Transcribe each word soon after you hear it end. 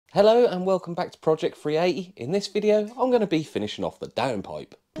Hello and welcome back to Project 380. In this video, I'm going to be finishing off the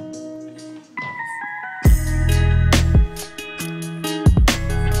downpipe.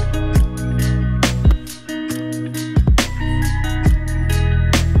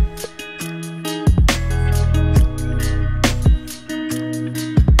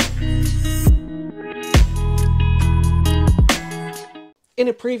 In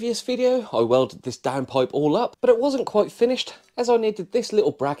a previous video, I welded this downpipe all up, but it wasn't quite finished as I needed this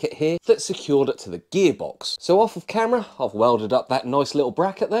little bracket here that secured it to the gearbox. So off of camera, I've welded up that nice little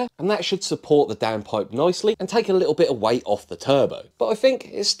bracket there, and that should support the downpipe nicely and take a little bit of weight off the turbo. But I think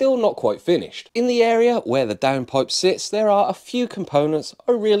it's still not quite finished. In the area where the downpipe sits, there are a few components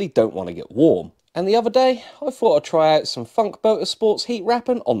I really don't want to get warm. And the other day, I thought I'd try out some Funk Motorsports heat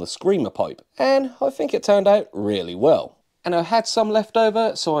wrapping on the screamer pipe, and I think it turned out really well. And I had some left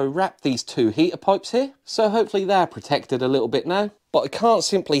over, so I wrapped these two heater pipes here, so hopefully they're protected a little bit now. But I can't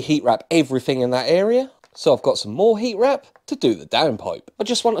simply heat wrap everything in that area, so I've got some more heat wrap to do the downpipe. I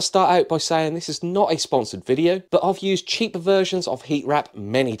just want to start out by saying this is not a sponsored video, but I've used cheaper versions of heat wrap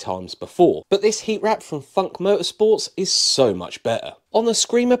many times before. But this heat wrap from Funk Motorsports is so much better. On the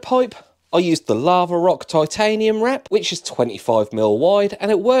screamer pipe, I used the Lavarock titanium wrap, which is 25mm wide,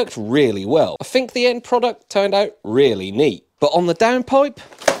 and it worked really well. I think the end product turned out really neat. But on the downpipe,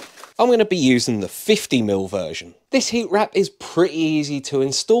 I'm going to be using the 50mm version. This heat wrap is pretty easy to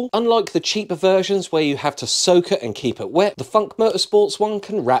install. Unlike the cheaper versions where you have to soak it and keep it wet, the Funk Motorsports one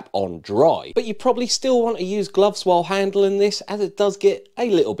can wrap on dry. But you probably still want to use gloves while handling this, as it does get a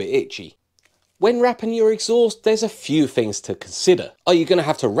little bit itchy. When wrapping your exhaust, there's a few things to consider. Are you going to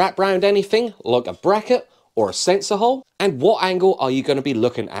have to wrap round anything, like a bracket or a sensor hole? And what angle are you going to be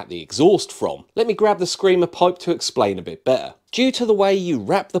looking at the exhaust from? Let me grab the screamer pipe to explain a bit better. Due to the way you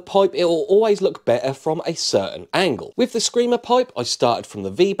wrap the pipe, it will always look better from a certain angle. With the screamer pipe, I started from the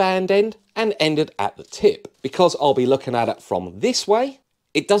V-band end and ended at the tip. Because I'll be looking at it from this way,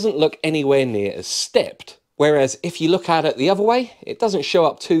 it doesn't look anywhere near as stepped. Whereas if you look at it the other way, it doesn't show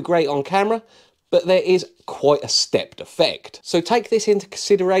up too great on camera, but there is quite a stepped effect. So take this into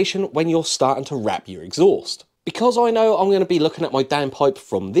consideration when you're starting to wrap your exhaust. Because I know I'm going to be looking at my downpipe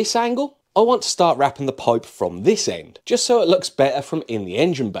from this angle, I want to start wrapping the pipe from this end, just so it looks better from in the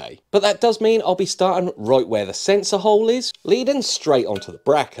engine bay. But that does mean I'll be starting right where the sensor hole is, leading straight onto the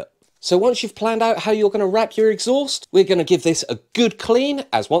bracket. So once you've planned out how you're going to wrap your exhaust, we're going to give this a good clean,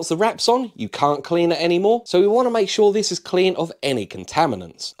 as once the wrap's on, you can't clean it anymore. So we want to make sure this is clean of any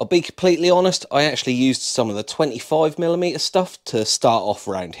contaminants. I'll be completely honest, I actually used some of the 25mm stuff to start off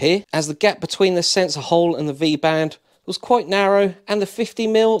around here, as the gap between the sensor hole and the V-band was quite narrow and the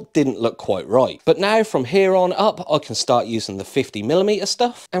 50mm didn't look quite right. But now from here on up, I can start using the 50mm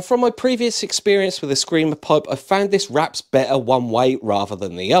stuff. And from my previous experience with the screamer pipe, I found this wraps better one way rather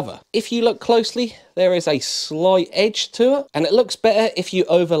than the other. If you look closely, there is a slight edge to it, and it looks better if you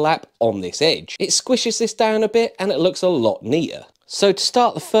overlap on this edge. It squishes this down a bit and it looks a lot neater. So to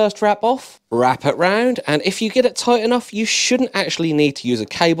start the first wrap off, wrap it round, and if you get it tight enough, you shouldn't actually need to use a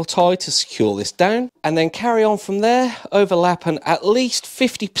cable tie to secure this down, and then carry on from there, overlapping at least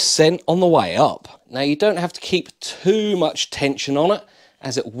 50% on the way up. Now you don't have to keep too much tension on it,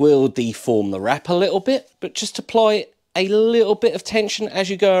 as it will deform the wrap a little bit, but just apply a little bit of tension as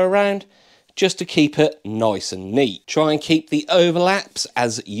you go around, just to keep it nice and neat. Try and keep the overlaps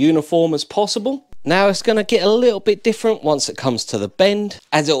as uniform as possible. Now it's going to get a little bit different once it comes to the bend,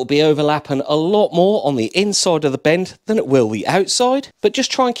 as it will be overlapping a lot more on the inside of the bend than it will the outside, but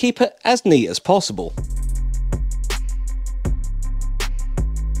just try and keep it as neat as possible.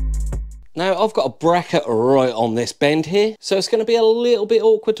 Now I've got a bracket right on this bend here, so it's going to be a little bit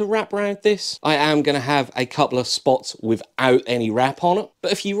awkward to wrap around this. I am going to have a couple of spots without any wrap on it,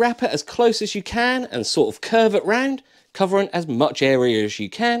 but if you wrap it as close as you can and sort of curve it round, covering as much area as you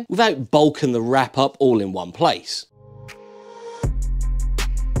can without bulking the wrap up all in one place.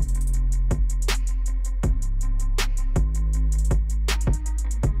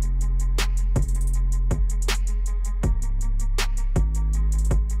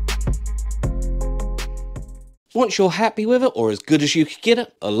 Once you're happy with it, or as good as you could get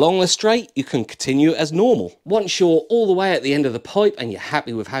it, along the straight, you can continue as normal. Once you're all the way at the end of the pipe and you're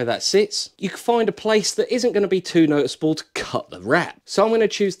happy with how that sits, you can find a place that isn't going to be too noticeable to cut the wrap. So I'm going to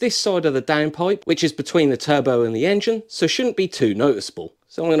choose this side of the downpipe, which is between the turbo and the engine, so shouldn't be too noticeable.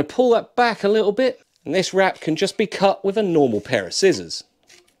 So I'm going to pull that back a little bit, and this wrap can just be cut with a normal pair of scissors.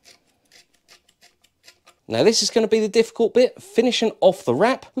 Now this is going to be the difficult bit, finishing off the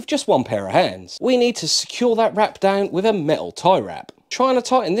wrap with just one pair of hands. We need to secure that wrap down with a metal tie wrap. Trying to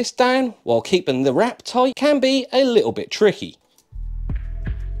tighten this down while keeping the wrap tight can be a little bit tricky.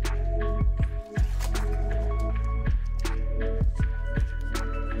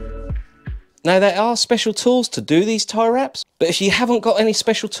 Now there are special tools to do these tie wraps, but if you haven't got any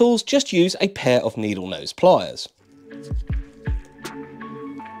special tools, just use a pair of needle nose pliers.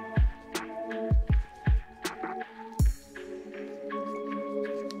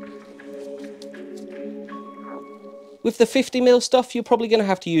 With the 50mm stuff, you're probably going to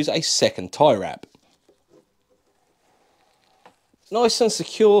have to use a second tie wrap. Nice and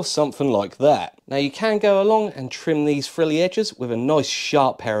secure, something like that. Now you can go along and trim these frilly edges with a nice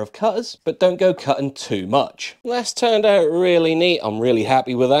sharp pair of cutters, but don't go cutting too much. That's turned out really neat, I'm really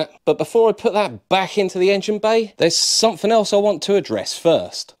happy with that. But before I put that back into the engine bay, there's something else I want to address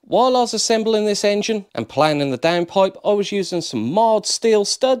first. While I was assembling this engine and planning the downpipe, I was using some mild steel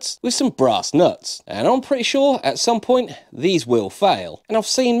studs with some brass nuts. And I'm pretty sure at some point these will fail. And I've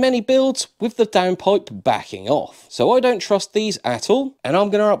seen many builds with the downpipe backing off. So I don't trust these at all. And I'm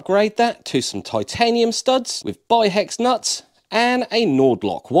going to upgrade that to some titanium studs with bi-hex nuts and a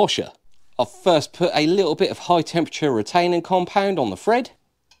Nordlock washer. I'll first put a little bit of high temperature retaining compound on the thread.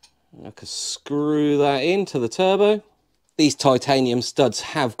 I can screw that into the turbo. These titanium studs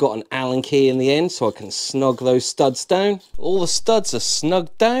have got an Allen key in the end, so I can snug those studs down. All the studs are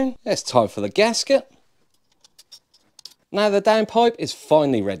snugged down. It's time for the gasket. Now the downpipe is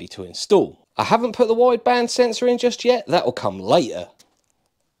finally ready to install. I haven't put the wideband sensor in just yet, that will come later.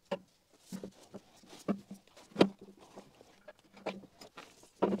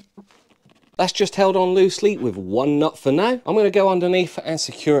 That's just held on loosely with one nut for now. I'm going to go underneath and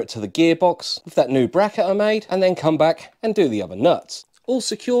secure it to the gearbox with that new bracket I made, and then come back and do the other nuts. All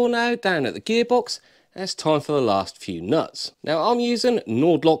secure now down at the gearbox, and it's time for the last few nuts. Now I'm using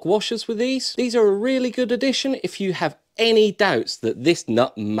Nordlock washers with these. These are a really good addition if you have any doubts that this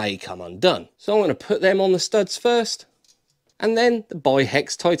nut may come undone. So I'm going to put them on the studs first, and then the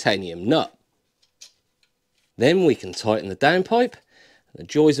bi-hex titanium nut. Then we can tighten the downpipe. The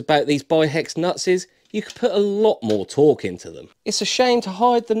joys about these bi-hex nuts is you can put a lot more torque into them. It's a shame to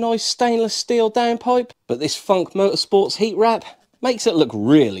hide the nice stainless steel downpipe, but this Funk Motorsports heat wrap makes it look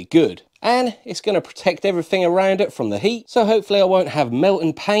really good. And it's going to protect everything around it from the heat, so hopefully I won't have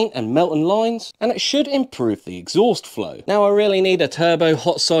melting paint and melting lines, and it should improve the exhaust flow. Now I really need a turbo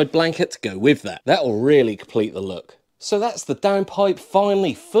hot side blanket to go with that. That will really complete the look. So that's the downpipe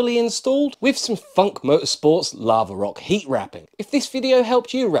finally fully installed with some Funk Motorsports Lavarock heat wrapping. If this video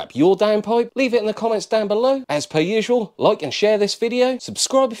helped you wrap your downpipe, leave it in the comments down below. As per usual, like and share this video,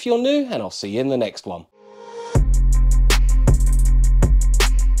 subscribe if you're new, and I'll see you in the next one.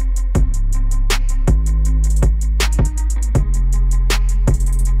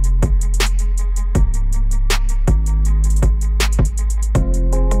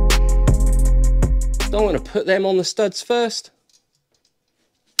 So I'm going to put them on the studs first.